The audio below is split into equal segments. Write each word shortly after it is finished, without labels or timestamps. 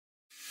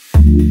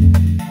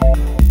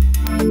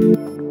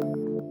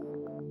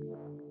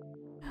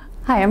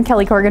Hi, I'm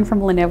Kelly Corrigan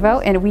from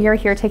Lenovo, and we are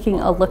here taking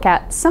a look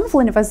at some of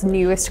Lenovo's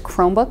newest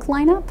Chromebook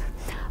lineup.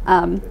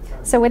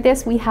 So with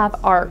this, we have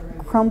our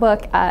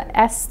Chromebook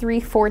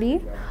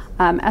S340,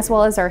 as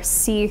well as our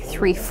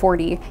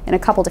C340 in a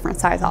couple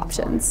different size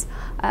options.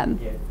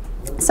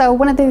 So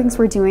one of the things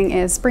we're doing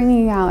is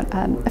bringing out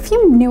a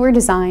few newer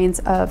designs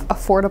of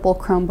affordable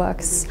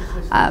Chromebooks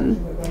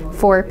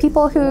for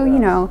people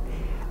who,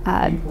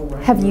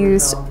 have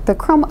used the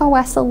Chrome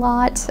OS a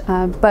lot,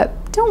 but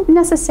don't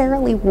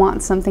necessarily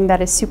want something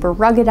that is super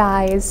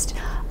ruggedized,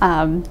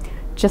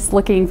 just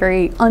looking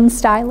very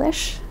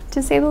unstylish,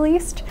 to say the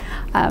least.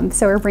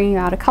 So we're bringing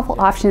out a couple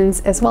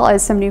options as well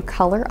as some new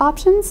color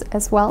options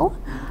as well.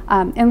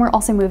 And we're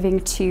also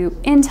moving to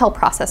Intel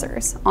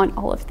processors on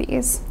all of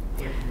these.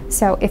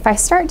 So if I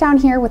start down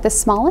here with the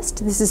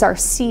smallest, this is our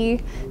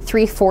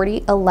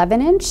C340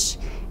 11-inch.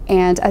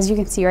 And as you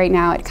can see right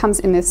now, it comes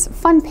in this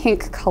fun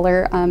pink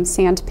color,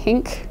 sand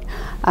pink.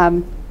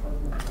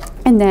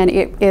 And then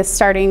it is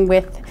starting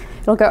with,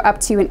 it'll go up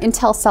to an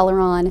Intel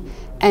Celeron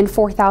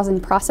N4000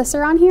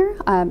 processor on here.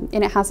 And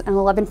it has an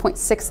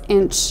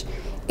 11.6-inch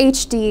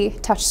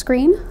HD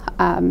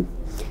touchscreen.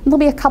 There'll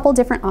be a couple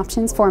different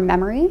options for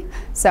memory.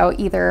 So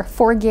either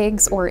 4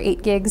 gigs or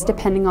 8 gigs,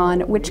 depending on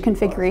which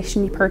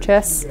configuration you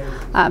purchase.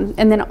 And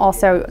then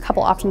also a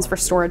couple options for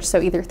storage. So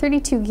either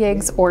 32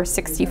 gigs or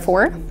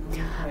 64.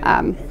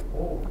 And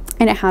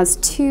it has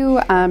two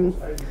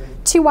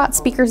 2-watt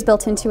speakers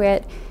built into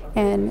it.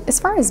 And as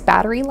far as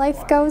battery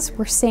life goes,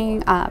 we're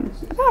seeing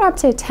about up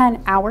to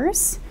 10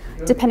 hours,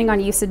 depending on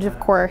usage, of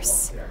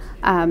course.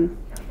 And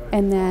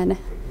then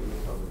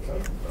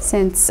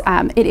since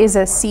it is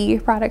a C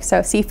product,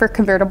 so C for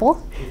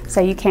convertible,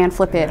 so you can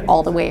flip it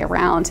all the way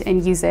around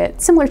and use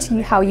it similar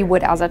to how you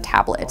would as a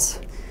tablet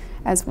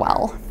as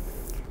well.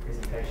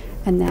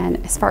 And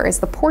then as far as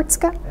the ports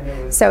go,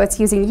 so it's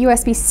using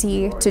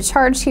USB-C to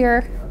charge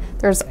here.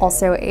 There's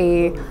also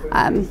a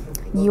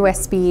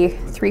USB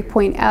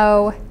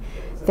 3.0.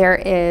 There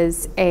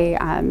is a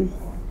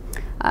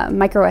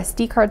micro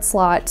SD card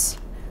slot,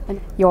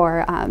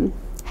 your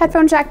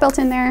headphone jack built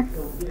in there.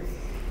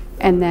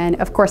 And then,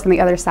 of course, on the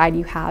other side,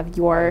 you have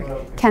your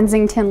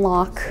Kensington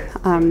lock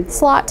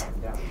slot,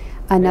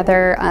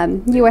 another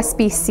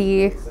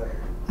USB-C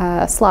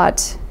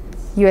slot,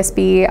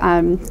 USB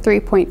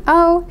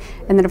 3.0,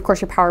 and then, of course,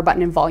 your power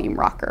button and volume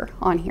rocker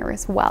on here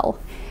as well.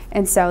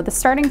 And so the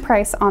starting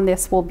price on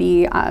this will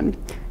be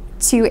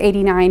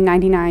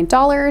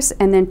 $289.99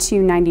 and then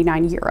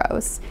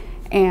 €299.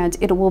 And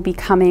it will be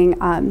coming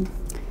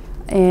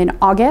in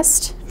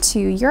August to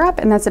Europe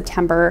and then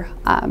September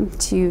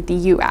to the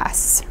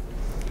US.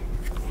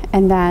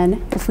 And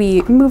then if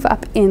we move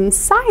up in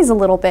size a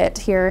little bit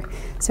here,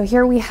 so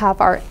here we have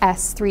our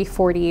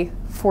S340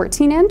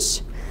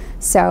 14-inch.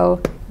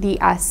 So the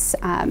S,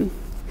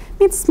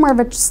 it's more of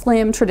a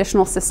slim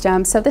traditional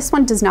system. So this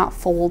one does not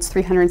fold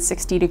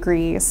 360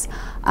 degrees.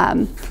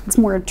 It's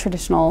more a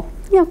traditional,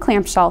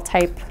 clamshell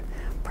type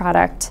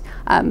product.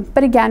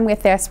 But again,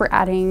 with this, we're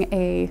adding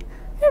a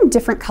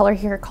different color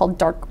here called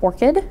Dark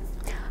Orchid.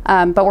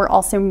 But we're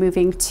also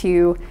moving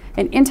to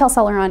an Intel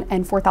Celeron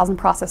N4000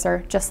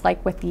 processor, just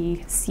like with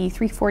the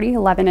C340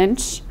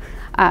 11-inch.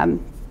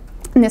 And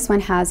this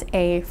one has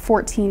a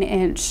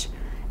 14-inch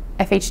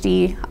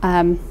FHD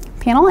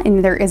panel,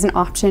 and there is an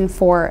option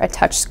for a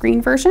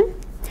touchscreen version.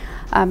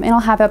 And it'll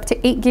have up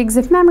to 8 gigs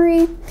of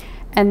memory,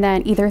 and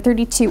then either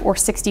 32 or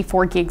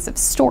 64 gigs of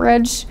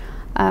storage.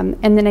 And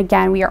then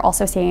again, we are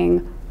also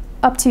saying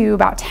up to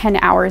about 10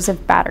 hours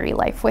of battery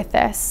life with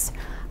this.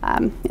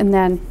 And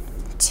then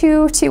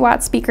two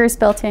 2-watt speakers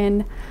built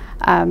in,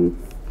 and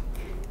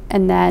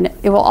then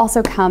it will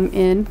also come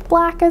in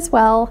black as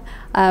well.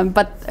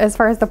 But as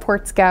far as the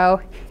ports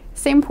go,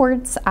 same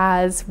ports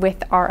as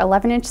with our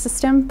 11-inch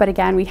system, but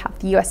again, we have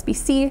the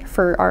USB-C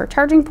for our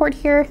charging port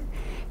here,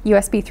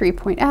 USB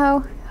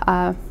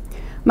 3.0,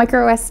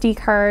 micro SD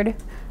card,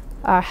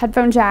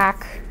 headphone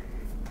jack,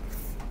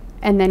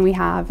 and then we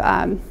have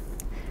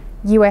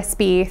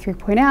USB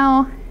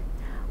 3.0,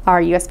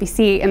 our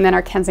USB-C, and then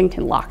our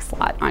Kensington lock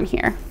slot on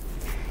here.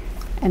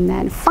 And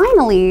then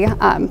finally,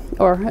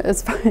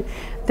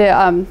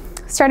 the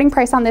starting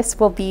price on this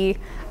will be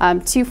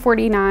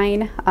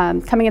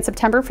 $249 coming in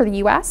September for the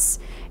US,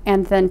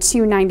 and then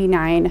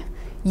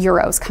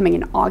 €299 coming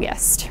in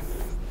August.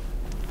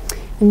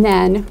 And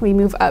then we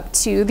move up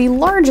to the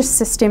largest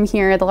system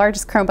here, the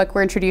largest Chromebook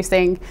we're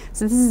introducing.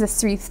 So this is a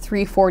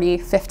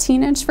C340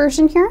 15-inch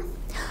version here.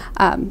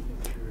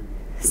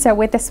 So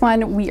with this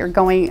one, we are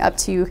going up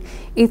to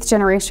 8th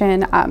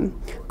generation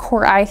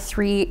Core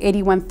i3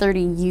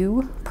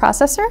 8130U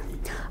processor.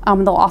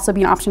 There'll also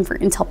be an option for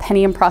Intel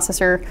Pentium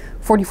processor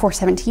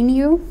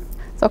 4417U.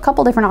 So a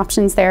couple different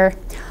options there.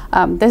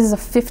 This is a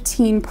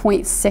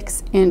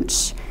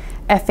 15.6-inch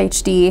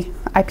FHD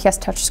IPS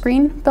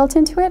touchscreen built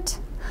into it.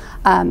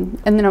 And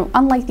then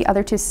unlike the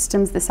other two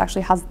systems, this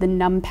actually has the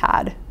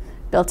numpad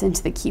built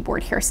into the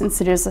keyboard here, since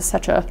it is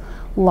such a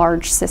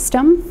large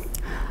system.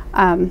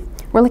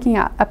 We're looking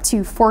at up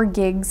to 4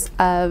 gigs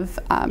of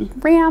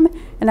RAM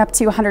and up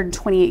to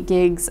 128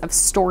 gigs of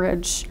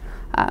storage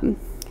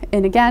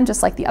And again,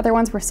 just like the other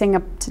ones, we're seeing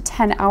up to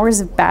 10 hours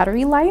of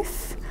battery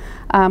life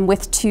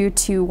with 2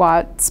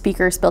 2-watt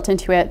speakers built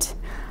into it.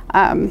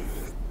 And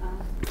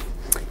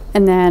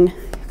then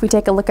if we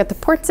take a look at the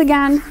ports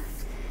again,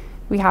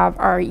 we have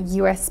our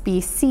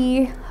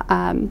USB-C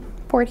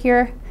port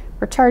here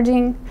for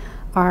charging,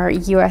 our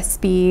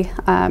USB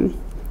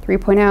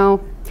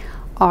 3.0,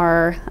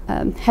 our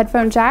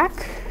headphone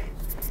jack,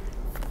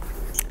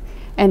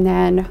 and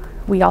then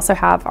we also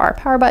have our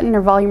power button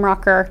or volume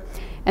rocker.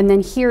 And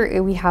then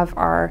here we have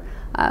our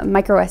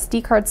micro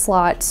SD card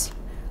slot,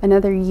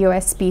 another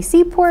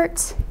USB-C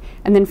port,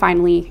 and then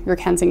finally your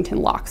Kensington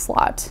lock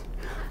slot.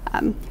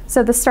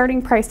 So the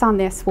starting price on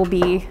this will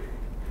be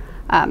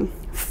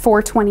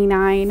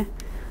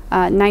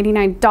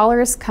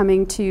 $429.99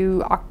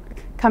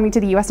 coming to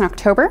the US in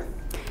October.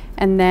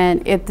 And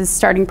then it's the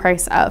starting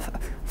price of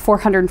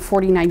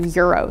 449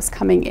 euros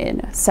coming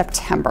in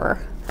September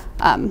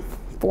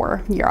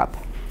for Europe.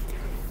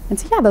 And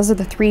so yeah, those are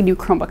the 3 new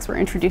Chromebooks we're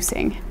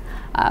introducing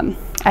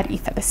at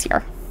IFA this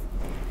year.